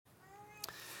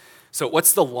So,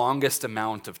 what's the longest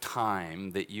amount of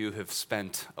time that you have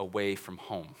spent away from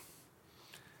home?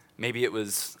 Maybe it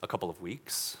was a couple of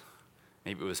weeks,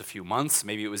 maybe it was a few months,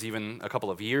 maybe it was even a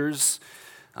couple of years.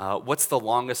 What's the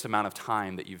longest amount of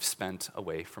time that you've spent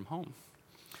away from home?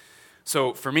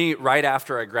 So, for me, right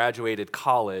after I graduated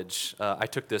college, I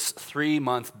took this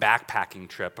 3-month backpacking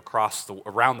trip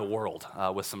around the world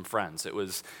with some friends. It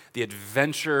was the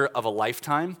adventure of a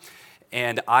lifetime.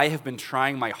 And I have been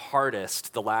trying my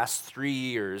hardest the last 3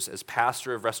 years as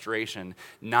pastor of Restoration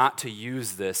not to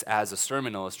use this as a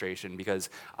sermon illustration because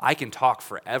I can talk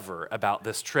forever about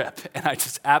this trip, and I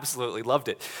just absolutely loved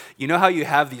it. You know how you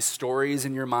have these stories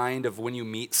in your mind of when you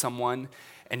meet someone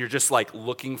and you're just like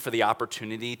looking for the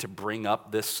opportunity to bring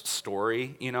up this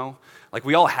story, you know? Like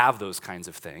we all have those kinds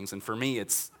of things, and for me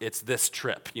it's this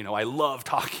trip. You know, I love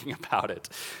talking about it.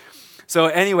 So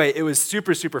anyway, it was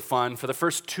super, super fun. For the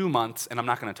first 2 months, and I'm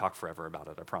not going to talk forever about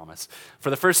it, I promise. For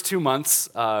the first 2 months,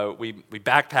 we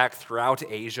backpacked throughout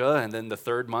Asia, and then the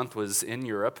third month was in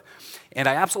Europe. And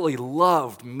I absolutely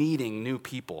loved meeting new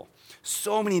people.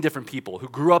 So many different people who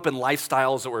grew up in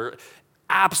lifestyles that were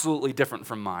absolutely different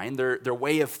from mine. Their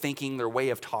way of thinking, their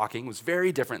way of talking was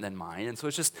very different than mine. And so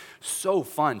it's just so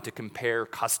fun to compare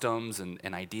customs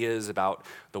and ideas about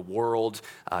the world,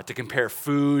 to compare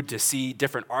food, to see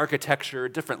different architecture,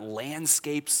 different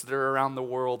landscapes that are around the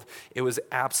world. It was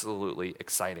absolutely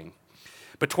exciting.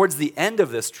 But towards the end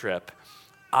of this trip,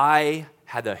 I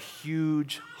had a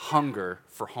huge hunger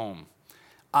for home.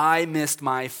 I missed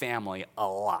my family a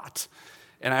lot.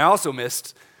 And I also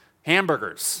missed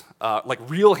hamburgers, like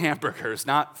real hamburgers,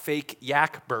 not fake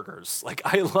yak burgers. Like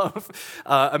I love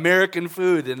American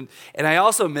food, and I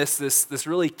also miss this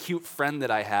really cute friend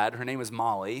that I had. Her name was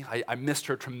Molly. I missed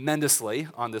her tremendously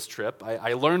on this trip.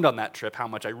 I learned on that trip how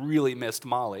much I really missed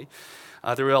Molly.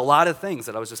 There were a lot of things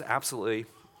that I was just absolutely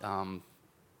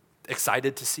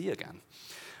excited to see again.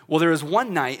 Well, there was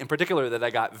one night in particular that I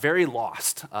got very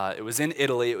lost. It was in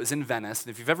Italy. It was in Venice. And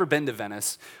if you've ever been to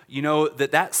Venice, you know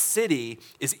that city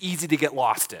is easy to get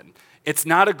lost in. It's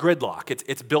not a gridlock.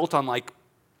 It's built on like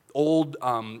old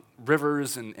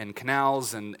rivers and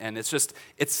canals, and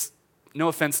it's no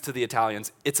offense to the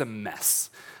Italians, it's a mess.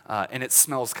 And it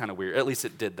smells kind of weird. At least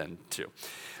it did then, too.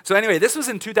 So anyway, this was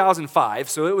in 2005,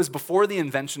 so it was before the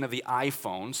invention of the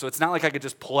iPhone, so it's not like I could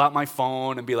just pull out my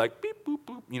phone and be like, beep, boop,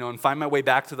 boop, you know, and find my way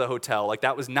back to the hotel. Like,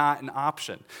 that was not an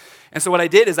option. And so what I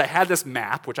did is I had this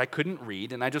map, which I couldn't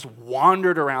read, and I just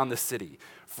wandered around the city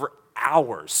for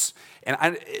hours.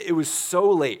 And it was so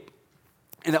late.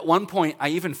 And at one point, I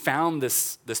even found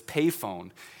this payphone,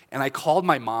 and I called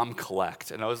my mom, Collect,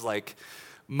 and I was like,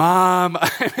 Mom,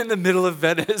 I'm in the middle of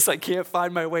Venice. I can't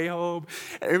find my way home.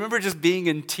 And I remember just being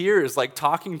in tears, like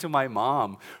talking to my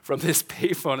mom from this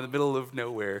payphone in the middle of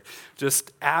nowhere,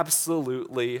 just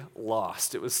absolutely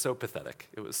lost. It was so pathetic.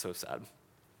 It was so sad.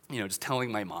 You know, just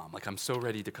telling my mom, like, I'm so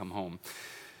ready to come home.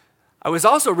 I was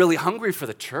also really hungry for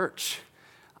the church.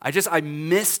 I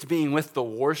missed being with the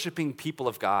worshiping people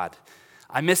of God.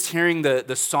 I missed hearing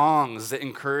the songs that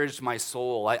encouraged my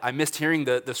soul. I missed hearing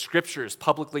the scriptures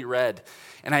publicly read.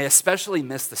 And I especially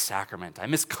missed the sacrament. I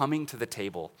missed coming to the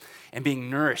table and being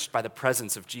nourished by the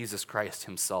presence of Jesus Christ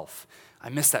himself. I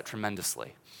missed that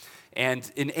tremendously. And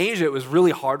in Asia, it was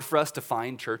really hard for us to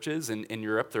find churches. In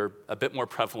Europe, they're a bit more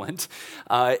prevalent.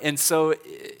 And so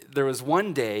there was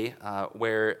one day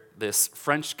where this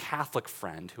French Catholic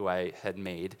friend who I had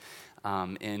made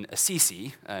in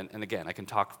Assisi, and again, I can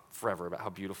talk forever about how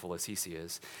beautiful Assisi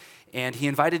is, and he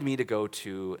invited me to go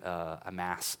to a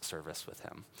mass service with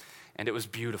him. And it was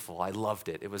beautiful. I loved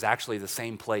it. It was actually the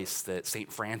same place that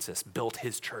St. Francis built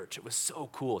his church. It was so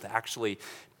cool to actually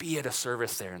be at a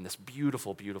service there in this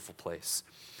beautiful, beautiful place.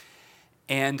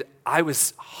 And I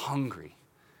was hungry.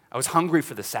 I was hungry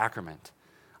for the sacrament.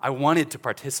 I wanted to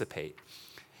participate.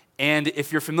 And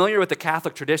if you're familiar with the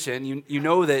Catholic tradition, you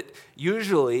know that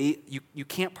usually you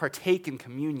can't partake in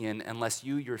communion unless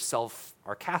you yourself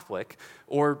are Catholic,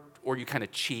 or you kind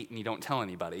of cheat and you don't tell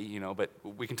anybody, you know, but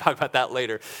we can talk about that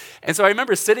later. And so I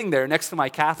remember sitting there next to my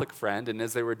Catholic friend, and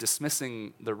as they were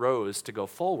dismissing the rows to go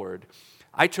forward,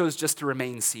 I chose just to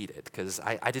remain seated because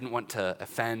I didn't want to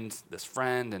offend this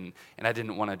friend, and I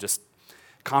didn't want to just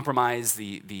compromise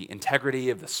the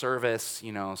integrity of the service,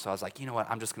 you know, so I was like, you know what,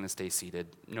 I'm just going to stay seated,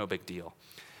 no big deal.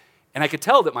 And I could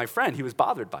tell that my friend, he was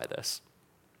bothered by this.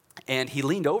 And he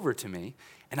leaned over to me,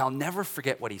 and I'll never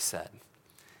forget what he said.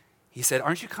 He said,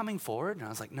 aren't you coming forward? And I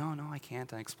was like, no, I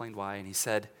can't. And I explained why. And he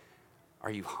said,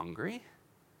 are you hungry?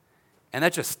 And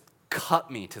that just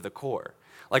cut me to the core.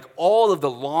 Like all of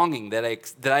the longing that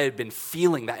I had been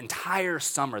feeling that entire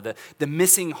summer, the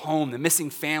missing home, the missing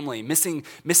family, missing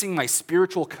my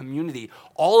spiritual community,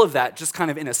 all of that just kind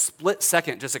of in a split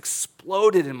second just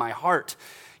exploded in my heart.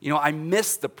 I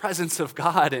missed the presence of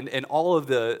God and all of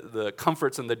the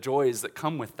comforts and the joys that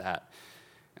come with that.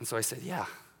 And so I said, yeah,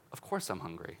 of course I'm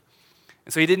hungry.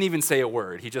 And so he didn't even say a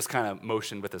word. He just kind of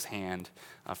motioned with his hand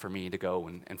for me to go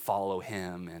and follow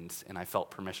him, and I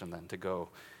felt permission then to go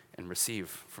and receive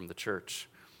from the church.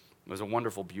 It was a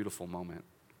wonderful, beautiful moment.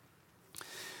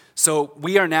 So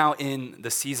we are now in the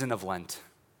season of Lent.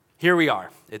 Here we are.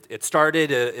 It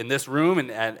started in this room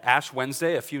at Ash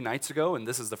Wednesday a few nights ago, and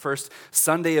this is the first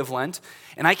Sunday of Lent.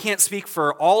 And I can't speak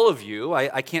for all of you.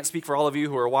 I can't speak for all of you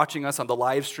who are watching us on the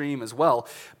live stream as well.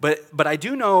 But I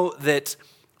do know that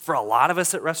for a lot of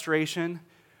us at Restoration,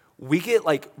 we get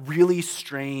like really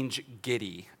strange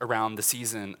giddy around the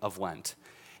season of Lent.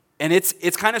 And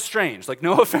it's kind of strange, like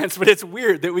no offense, but it's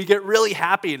weird that we get really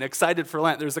happy and excited for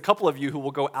Lent. There's a couple of you who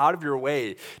will go out of your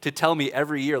way to tell me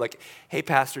every year, like, hey,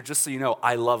 Pastor, just so you know,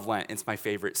 I love Lent. It's my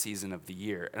favorite season of the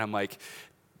year. And I'm like,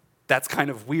 that's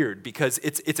kind of weird because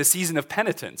it's a season of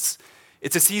penitence.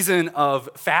 It's a season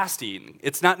of fasting.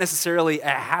 It's not necessarily a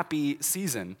happy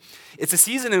season. It's a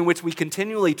season in which we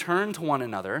continually turn to one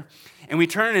another and we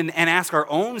turn and ask our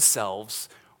own selves,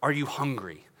 are you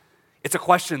hungry? It's a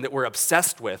question that we're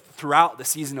obsessed with throughout the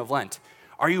season of Lent.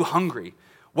 Are you hungry?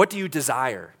 What do you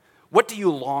desire? What do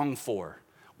you long for?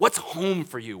 What's home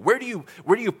for you? Where do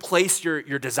you place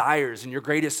your desires and your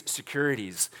greatest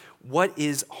securities? What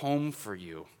is home for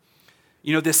you?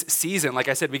 This season, like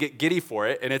I said, we get giddy for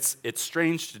it, and it's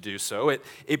strange to do so.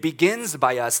 It begins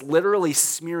by us literally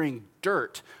smearing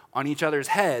dirt on each other's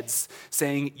heads,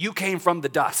 saying, you came from the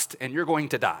dust, and you're going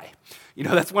to die.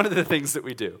 That's one of the things that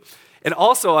we do. And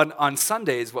also on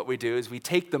Sundays, what we do is we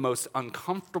take the most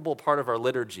uncomfortable part of our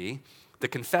liturgy, the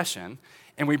confession,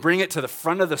 and we bring it to the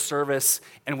front of the service,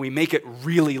 and we make it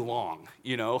really long,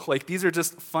 Like these are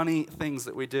just funny things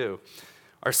that we do.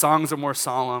 Our songs are more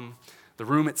solemn. The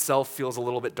room itself feels a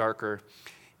little bit darker.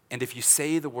 And if you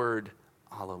say the word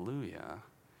Alleluia,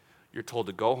 you're told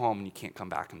to go home and you can't come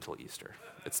back until Easter.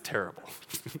 It's terrible.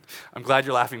 I'm glad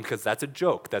you're laughing because that's a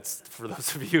joke. That's for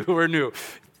those of you who are new.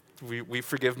 We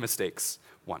forgive mistakes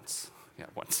once. Yeah,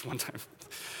 one time.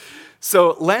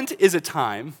 So Lent is a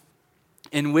time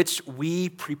in which we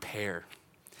prepare.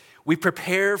 We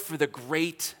prepare for the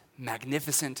great,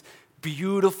 magnificent,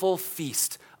 beautiful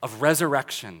feast of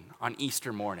resurrection on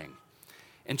Easter morning.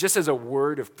 And just as a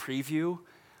word of preview,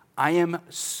 I am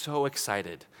so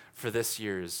excited for this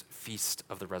year's Feast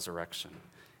of the Resurrection.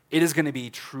 It is going to be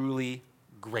truly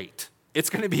great. It's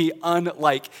going to be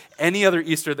unlike any other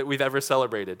Easter that we've ever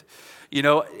celebrated.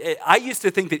 I used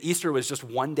to think that Easter was just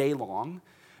one day long.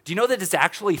 Do you know that it's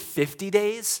actually 50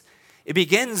 days? It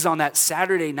begins on that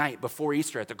Saturday night before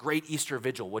Easter at the Great Easter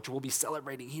Vigil, which we'll be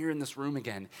celebrating here in this room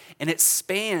again. And it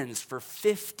spans for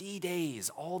 50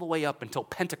 days all the way up until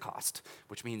Pentecost,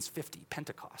 which means 50,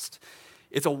 Pentecost.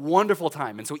 It's a wonderful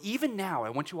time. And so even now, I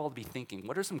want you all to be thinking,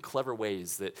 what are some clever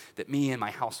ways that me and my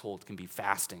household can be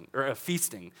fasting or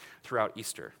feasting throughout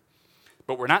Easter?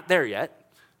 But we're not there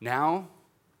yet. Now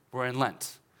we're in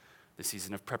Lent, the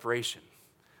season of preparation.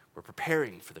 We're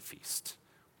preparing for the feast.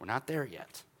 We're not there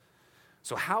yet.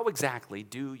 So how exactly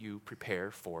do you prepare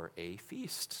for a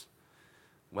feast?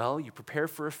 Well, you prepare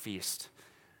for a feast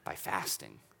by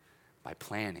fasting, by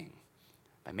planning,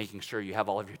 by making sure you have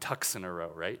all of your ducks in a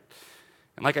row, right?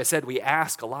 And like I said, we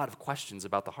ask a lot of questions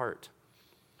about the heart.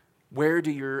 Where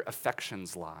do your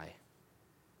affections lie?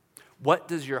 What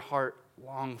does your heart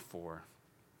long for?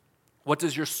 What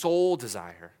does your soul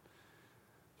desire?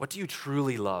 What do you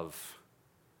truly love?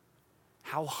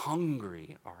 How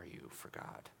hungry are you for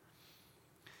God?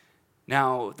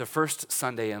 Now, the first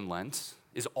Sunday in Lent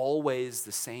is always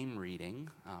the same reading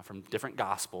from different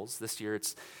Gospels. This year,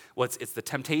 it's the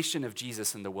temptation of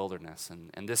Jesus in the wilderness,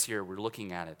 and this year we're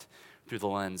looking at it through the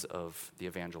lens of the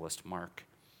evangelist Mark.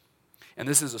 And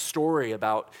this is a story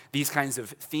about these kinds of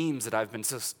themes that I've been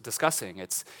discussing.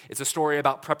 It's a story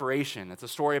about preparation. It's a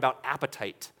story about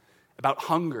appetite, about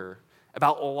hunger,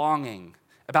 about longing,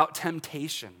 about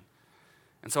temptation.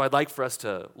 And so I'd like for us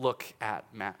to look at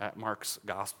Mark's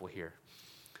gospel here,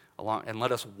 and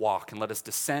let us walk and let us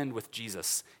descend with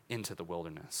Jesus into the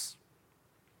wilderness.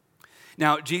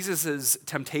 Now, Jesus'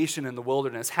 temptation in the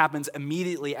wilderness happens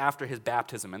immediately after his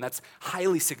baptism, and that's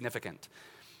highly significant.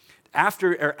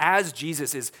 As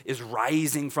Jesus is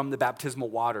rising from the baptismal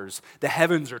waters, the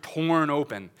heavens are torn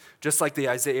open, just like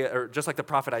the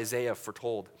prophet Isaiah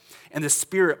foretold. And the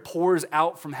Spirit pours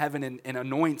out from heaven and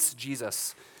anoints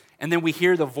Jesus. And then we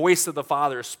hear the voice of the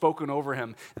Father spoken over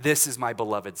him, "This is my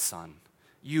beloved Son.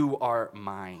 You are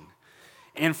mine."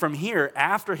 And from here,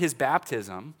 after his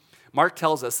baptism, Mark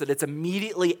tells us that it's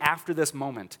immediately after this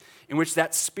moment in which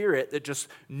that Spirit that just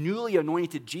newly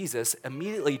anointed Jesus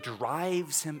immediately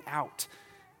drives him out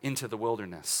into the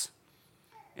wilderness.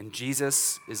 And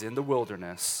Jesus is in the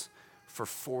wilderness for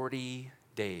 40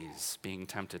 days being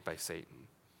tempted by Satan.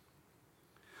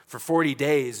 For 40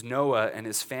 days, Noah and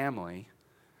his family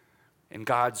and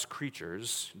God's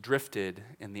creatures drifted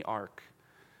in the ark,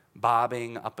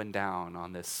 bobbing up and down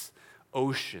on this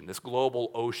ocean, this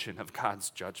global ocean of God's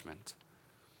judgment.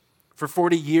 For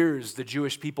 40 years, the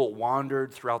Jewish people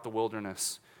wandered throughout the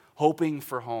wilderness, hoping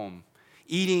for home,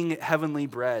 eating heavenly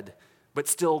bread, but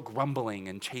still grumbling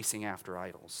and chasing after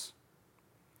idols.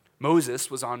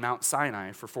 Moses was on Mount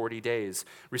Sinai for 40 days,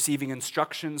 receiving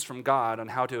instructions from God on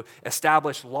how to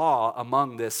establish law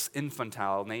among this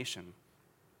infantile nation.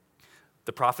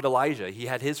 The prophet Elijah, he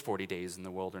had his 40 days in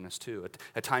the wilderness too,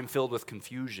 a time filled with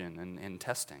confusion and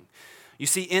testing. You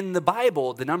see, in the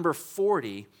Bible, the number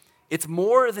 40, it's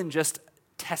more than just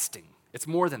testing. It's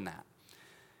more than that.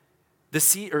 The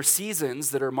seasons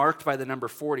that are marked by the number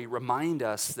 40 remind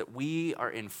us that we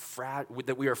are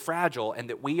fragile and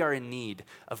that we are in need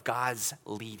of God's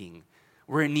leading.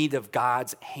 We're in need of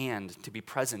God's hand to be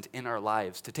present in our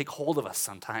lives, to take hold of us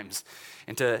sometimes,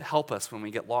 and to help us when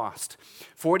we get lost.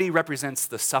 40 represents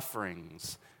the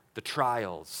sufferings, the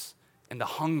trials, and the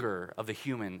hunger of the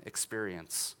human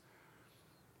experience.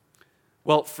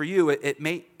 Well, for you, it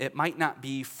might not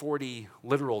be 40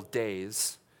 literal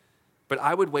days, but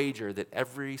I would wager that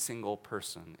every single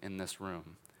person in this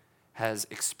room has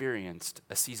experienced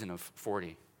a season of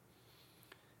 40.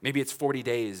 Maybe it's 40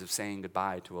 days of saying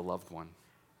goodbye to a loved one.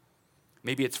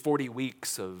 Maybe it's 40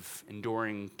 weeks of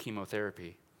enduring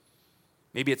chemotherapy.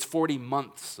 Maybe it's 40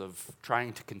 months of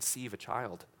trying to conceive a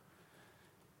child.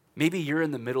 Maybe you're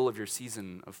in the middle of your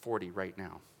season of 40 right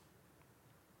now.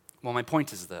 Well, my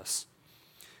point is this.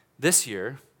 This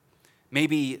year,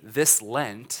 maybe this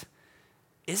Lent,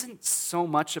 isn't so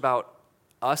much about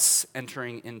us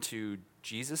entering into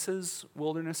Jesus'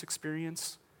 wilderness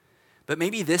experience, but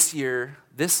maybe this year,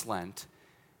 this Lent,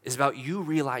 is about you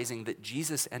realizing that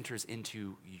Jesus enters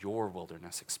into your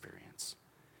wilderness experience,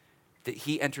 that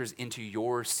he enters into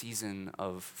your season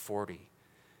of 40,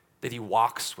 that he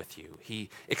walks with you.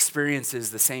 He experiences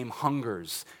the same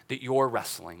hungers that you're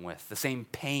wrestling with, the same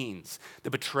pains, the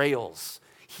betrayals.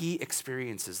 He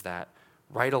experiences that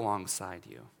right alongside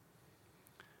you.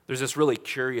 There's this really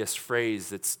curious phrase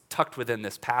that's tucked within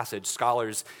this passage.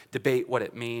 Scholars debate what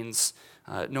it means.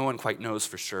 No one quite knows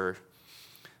for sure.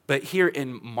 But here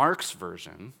in Mark's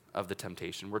version of the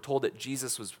temptation, we're told that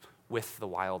Jesus was with the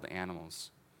wild animals.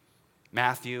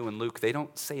 Matthew and Luke, they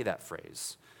don't say that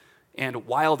phrase. And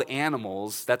wild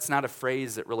animals, that's not a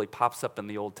phrase that really pops up in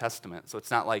the Old Testament. So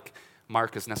it's not like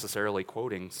Mark is necessarily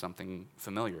quoting something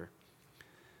familiar.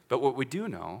 But what we do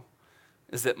know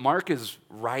is that Mark is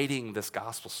writing this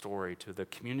gospel story to the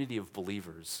community of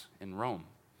believers in Rome.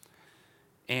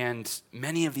 And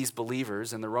many of these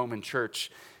believers in the Roman church,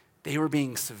 they were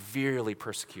being severely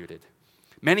persecuted.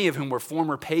 Many of whom were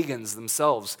former pagans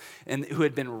themselves and who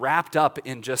had been wrapped up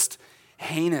in just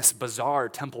heinous, bizarre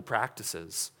temple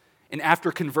practices. And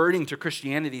after converting to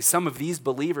Christianity, some of these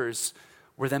believers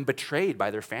were then betrayed by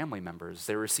their family members.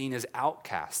 They were seen as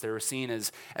outcasts. They were seen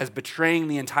as betraying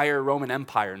the entire Roman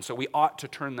Empire, and so we ought to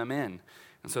turn them in.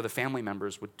 And so the family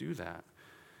members would do that.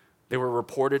 They were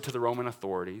reported to the Roman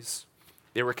authorities.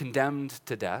 They were condemned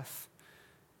to death.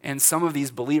 And some of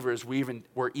these believers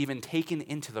were even taken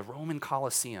into the Roman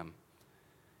Colosseum.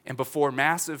 And before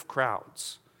massive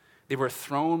crowds, they were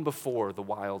thrown before the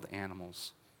wild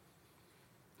animals.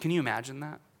 Can you imagine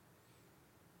that?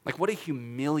 Like, what a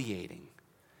humiliating,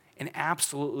 an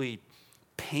absolutely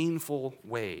painful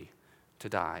way to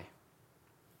die.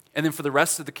 And then for the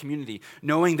rest of the community,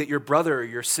 knowing that your brother or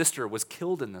your sister was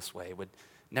killed in this way would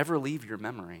never leave your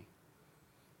memory.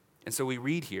 And so we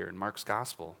read here in Mark's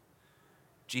gospel,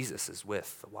 Jesus is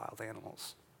with the wild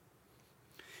animals.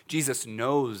 Jesus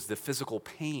knows the physical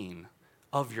pain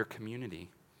of your community.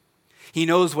 He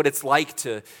knows what it's like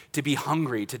to be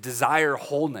hungry, to desire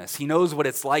wholeness. He knows what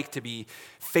it's like to be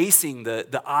facing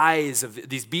the eyes of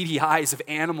these beady eyes of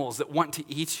animals that want to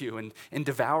eat you and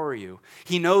devour you.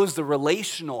 He knows the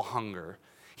relational hunger.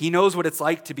 He knows what it's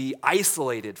like to be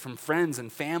isolated from friends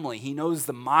and family. He knows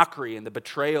the mockery and the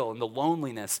betrayal and the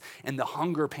loneliness and the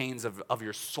hunger pains of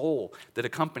your soul that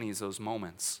accompanies those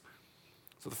moments.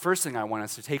 So the first thing I want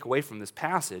us to take away from this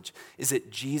passage is that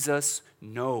Jesus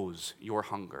knows your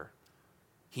hunger.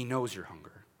 He knows your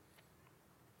hunger.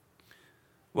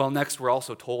 Well, next we're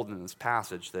also told in this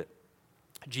passage that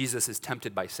Jesus is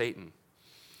tempted by Satan.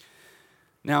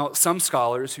 Now, some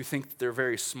scholars who think they're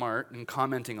very smart in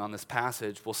commenting on this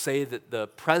passage will say that the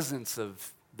presence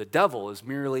of the devil is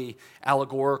merely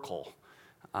allegorical,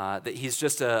 that he's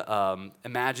just an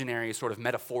imaginary sort of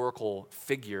metaphorical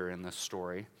figure in this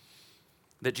story,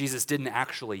 that Jesus didn't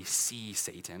actually see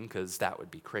Satan, because that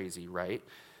would be crazy, right?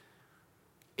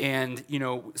 And,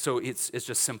 so it's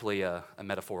just simply a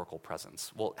metaphorical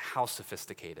presence. Well, how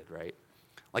sophisticated, right?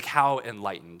 Like, how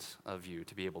enlightened of you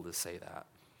to be able to say that.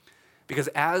 Because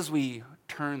as we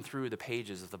turn through the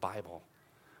pages of the Bible,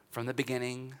 from the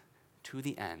beginning to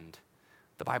the end,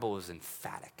 the Bible is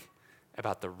emphatic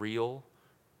about the real,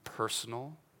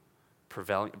 personal,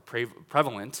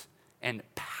 prevalent, and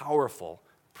powerful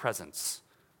presence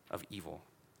of evil.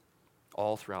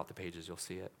 All throughout the pages, you'll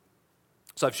see it.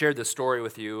 So I've shared this story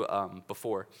with you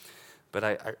before, but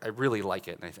I really like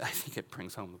it, and I think it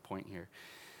brings home the point here.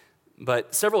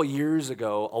 But several years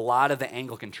ago, a lot of the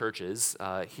Anglican churches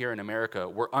here in America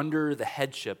were under the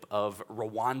headship of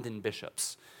Rwandan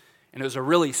bishops. And it was a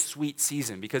really sweet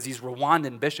season because these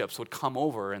Rwandan bishops would come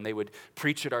over and they would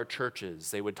preach at our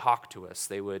churches. They would talk to us.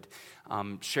 They would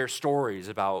share stories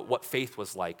about what faith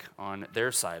was like on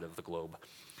their side of the globe.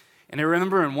 And I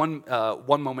remember in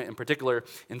one moment in particular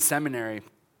in seminary,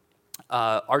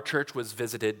 our church was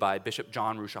visited by Bishop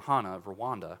John Rushahana of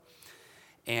Rwanda.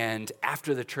 And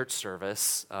after the church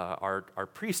service, our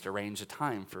priest arranged a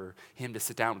time for him to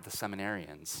sit down with the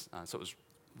seminarians. So it was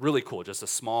really cool, just a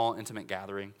small, intimate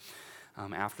gathering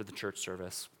after the church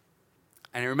service.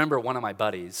 And I remember one of my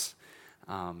buddies,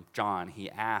 John, he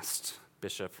asked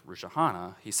Bishop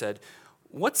Rushahana, he said,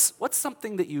 what's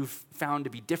something that you've found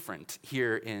to be different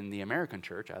here in the American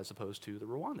church as opposed to the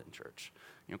Rwandan church?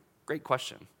 Great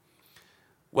question.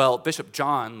 Well, Bishop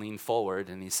John leaned forward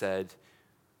and he said,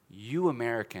 you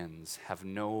Americans have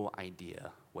no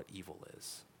idea what evil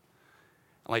is.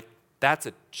 Like, that's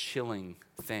a chilling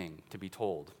thing to be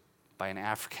told by an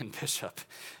African bishop.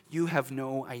 You have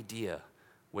no idea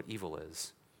what evil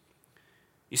is.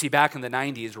 You see, back in the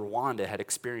 90s, Rwanda had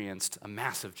experienced a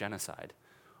massive genocide.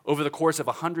 Over the course of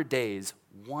 100 days,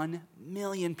 1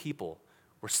 million people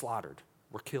were slaughtered,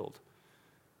 were killed.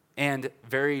 And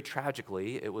very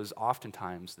tragically, it was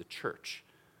oftentimes the church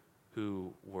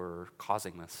who were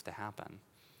causing this to happen.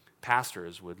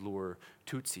 Pastors would lure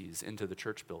Tutsis into the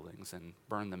church buildings and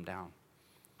burn them down.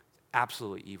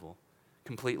 Absolutely evil,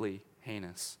 completely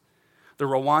heinous. The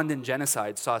Rwandan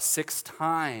genocide saw 6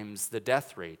 times the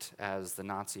death rate as the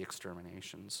Nazi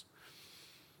exterminations.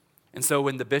 And so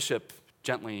when the bishop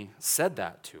gently said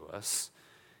that to us,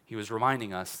 he was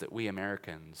reminding us that we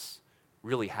Americans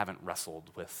really haven't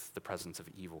wrestled with the presence of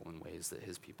evil in ways that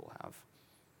his people have.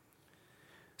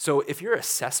 So if your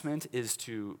assessment is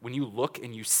to, when you look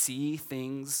and you see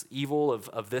things, evil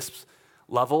of this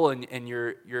level, and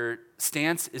your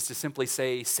stance is to simply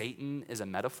say Satan is a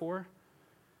metaphor,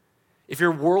 if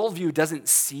your worldview doesn't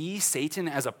see Satan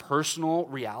as a personal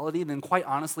reality, then quite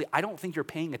honestly, I don't think you're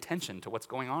paying attention to what's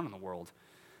going on in the world.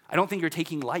 I don't think you're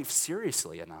taking life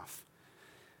seriously enough.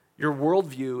 Your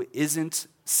worldview isn't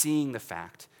seeing the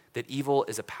fact that evil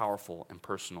is a powerful and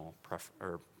personal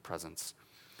presence.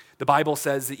 The Bible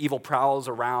says that evil prowls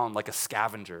around like a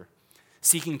scavenger,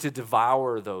 seeking to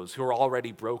devour those who are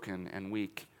already broken and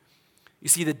weak. You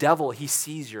see, the devil, he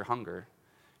sees your hunger.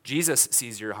 Jesus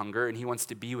sees your hunger, and he wants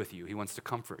to be with you. He wants to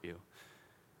comfort you.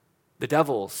 The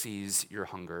devil sees your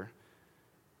hunger.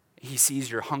 He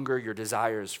sees your hunger, your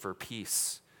desires for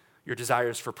peace, your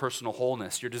desires for personal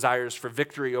wholeness, your desires for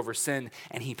victory over sin,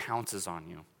 and he pounces on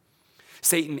you.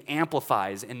 Satan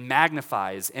amplifies and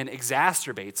magnifies and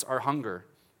exacerbates our hunger.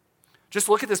 Just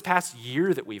look at this past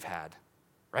year that we've had,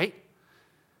 right?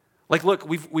 Like, look,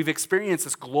 we've experienced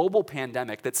this global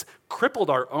pandemic that's crippled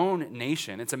our own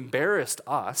nation. It's embarrassed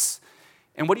us.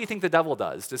 And what do you think the devil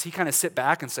does? Does he kind of sit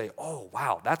back and say, oh,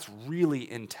 wow, that's really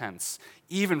intense,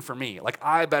 even for me. Like,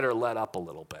 I better let up a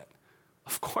little bit.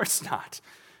 Of course not.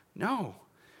 No.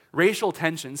 Racial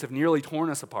tensions have nearly torn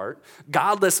us apart.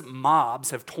 Godless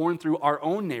mobs have torn through our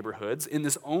own neighborhoods in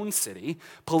this own city.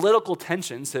 Political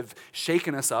tensions have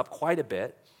shaken us up quite a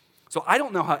bit. So I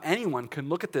don't know how anyone can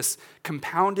look at this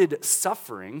compounded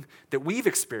suffering that we've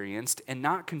experienced and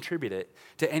not contribute it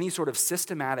to any sort of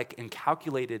systematic and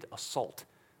calculated assault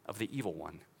of the evil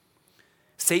one.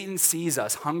 Satan sees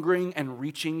us hungering and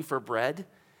reaching for bread,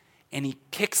 and he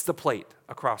kicks the plate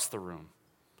across the room.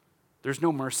 There's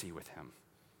no mercy with him.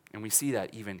 And we see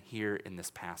that even here in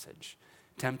this passage,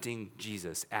 tempting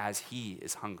Jesus as he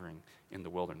is hungering in the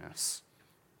wilderness.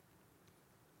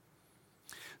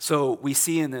 So we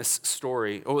see in this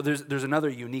story, there's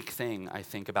another unique thing, I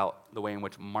think, about the way in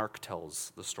which Mark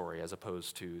tells the story as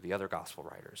opposed to the other gospel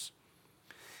writers.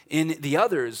 In the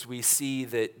others, we see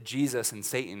that Jesus and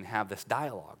Satan have this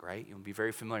dialogue, right? You'll be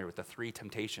very familiar with the three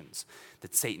temptations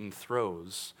that Satan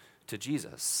throws to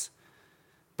Jesus.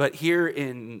 But here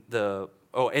in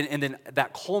and then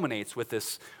that culminates with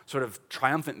this sort of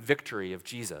triumphant victory of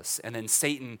Jesus. And then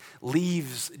Satan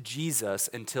leaves Jesus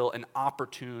until an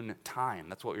opportune time.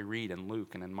 That's what we read in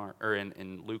Luke and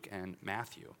in Luke and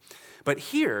Matthew. But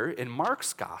here in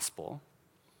Mark's gospel,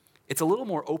 it's a little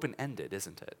more open-ended,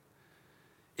 isn't it?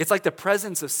 It's like the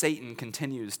presence of Satan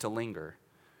continues to linger.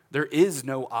 There is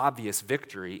no obvious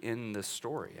victory in this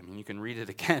story. I mean, you can read it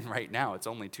again right now. It's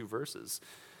only 2 verses.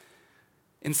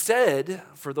 Instead,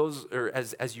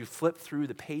 as you flip through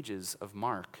the pages of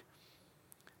Mark,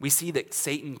 we see that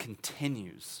Satan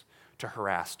continues to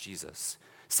harass Jesus.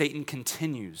 Satan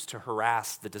continues to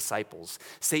harass the disciples.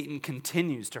 Satan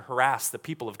continues to harass the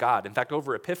people of God. In fact,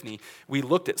 over Epiphany, we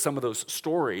looked at some of those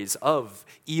stories of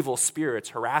evil spirits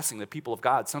harassing the people of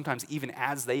God, sometimes even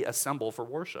as they assemble for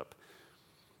worship.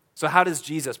 So how does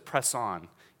Jesus press on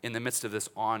in the midst of this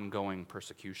ongoing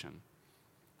persecution?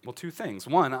 Well, 2 things.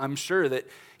 One, I'm sure that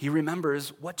he remembers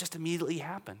what just immediately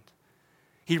happened.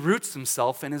 He roots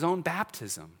himself in his own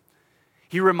baptism.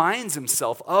 He reminds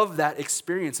himself of that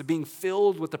experience of being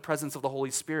filled with the presence of the Holy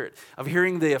Spirit, of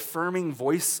hearing the affirming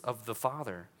voice of the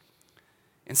Father.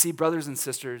 And see, brothers and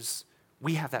sisters,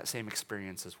 we have that same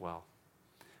experience as well.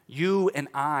 You and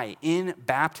I, in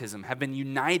baptism, have been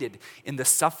united in the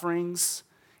sufferings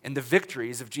and the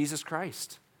victories of Jesus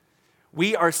Christ.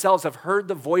 We ourselves have heard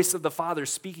the voice of the Father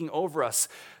speaking over us.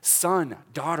 Son,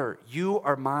 daughter, you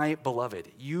are my beloved.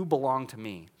 You belong to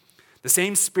me. The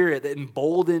same Spirit that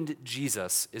emboldened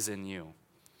Jesus is in you.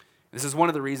 This is one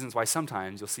of the reasons why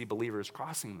sometimes you'll see believers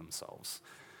crossing themselves.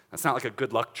 That's not like a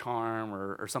good luck charm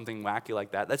or something wacky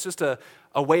like that. That's just a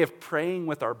way of praying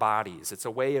with our bodies. It's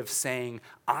a way of saying,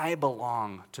 I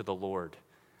belong to the Lord.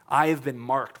 I have been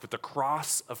marked with the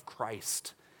cross of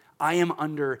Christ. I am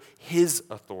under his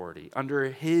authority, under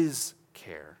his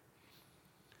care.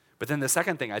 But then the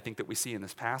second thing I think that we see in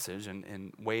this passage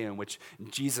and way in which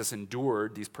Jesus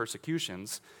endured these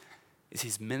persecutions is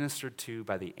he's ministered to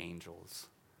by the angels.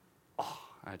 Oh,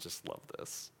 I just love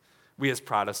this. We as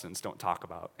Protestants don't talk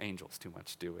about angels too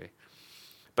much, do we?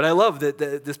 But I love that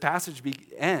this passage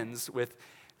ends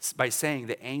by saying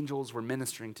the angels were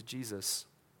ministering to Jesus.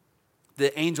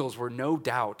 The angels were no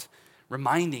doubt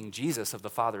reminding Jesus of the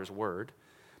Father's word,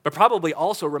 but probably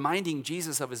also reminding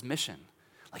Jesus of his mission.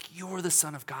 Like, you're the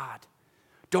Son of God.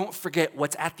 Don't forget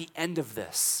what's at the end of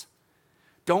this.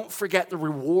 Don't forget the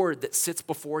reward that sits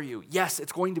before you. Yes,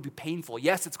 it's going to be painful.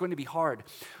 Yes, it's going to be hard.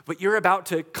 But you're about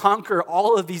to conquer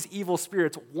all of these evil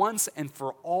spirits once and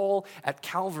for all at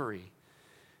Calvary.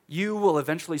 You will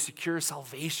eventually secure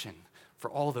salvation for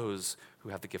all those who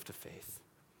have the gift of faith.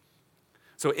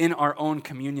 So in our own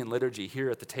communion liturgy here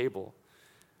at the table,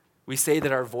 we say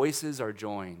that our voices are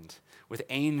joined with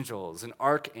angels and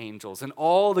archangels and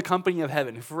all the company of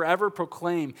heaven who forever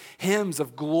proclaim hymns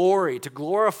of glory to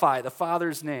glorify the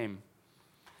Father's name.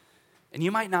 And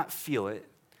you might not feel it.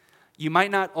 You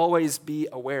might not always be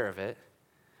aware of it.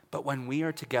 But when we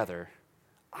are together,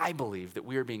 I believe that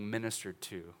we are being ministered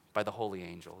to by the holy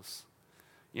angels.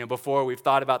 You know, before we've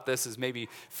thought about this as maybe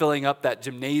filling up that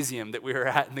gymnasium that we were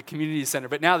at in the community center,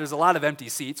 but now there's a lot of empty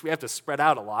seats. We have to spread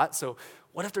out a lot. So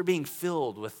what if they're being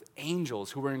filled with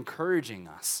angels who are encouraging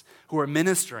us, who are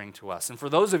ministering to us? And for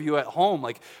those of you at home,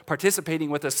 like participating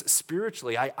with us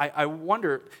spiritually, I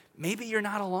wonder, maybe you're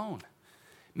not alone.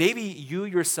 Maybe you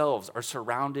yourselves are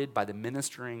surrounded by the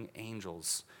ministering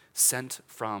angels sent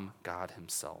from God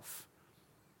himself,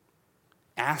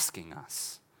 asking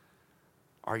us,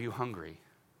 are you hungry?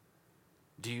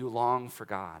 Do you long for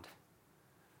God?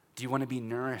 Do you want to be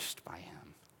nourished by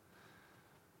him?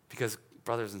 Because,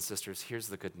 brothers and sisters, here's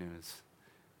the good news.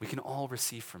 We can all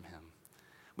receive from him.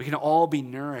 We can all be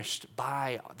nourished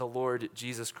by the Lord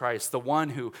Jesus Christ, the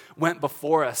one who went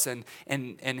before us and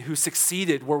who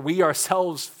succeeded where we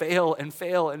ourselves fail and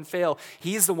fail and fail.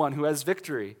 He's the one who has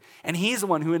victory. And he's the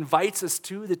one who invites us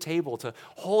to the table to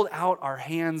hold out our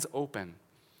hands open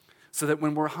so that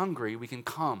when we're hungry, we can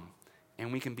come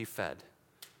and we can be fed.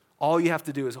 All you have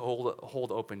to do is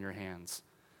hold open your hands.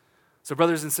 So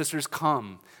brothers and sisters,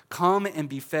 come and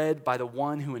be fed by the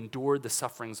one who endured the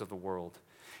sufferings of the world.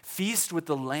 Feast with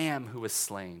the Lamb who was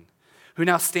slain, who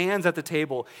now stands at the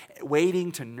table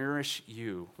waiting to nourish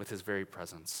you with his very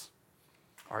presence.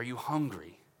 Are you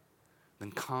hungry?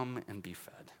 Then come and be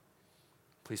fed.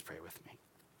 Please pray with me.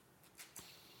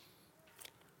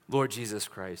 Lord Jesus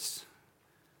Christ,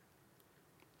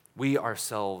 We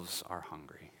ourselves are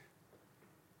hungry.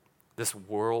 This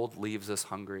world leaves us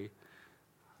hungry,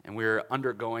 and we're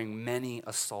undergoing many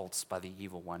assaults by the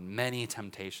evil one, many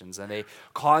temptations, and they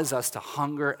cause us to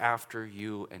hunger after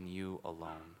you and you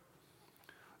alone.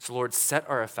 So, Lord, set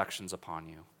our affections upon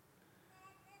you.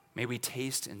 May we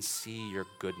taste and see your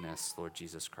goodness, Lord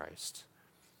Jesus Christ.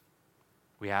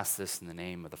 We ask this in the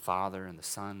name of the Father, and the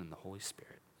Son, and the Holy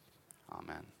Spirit.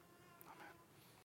 Amen.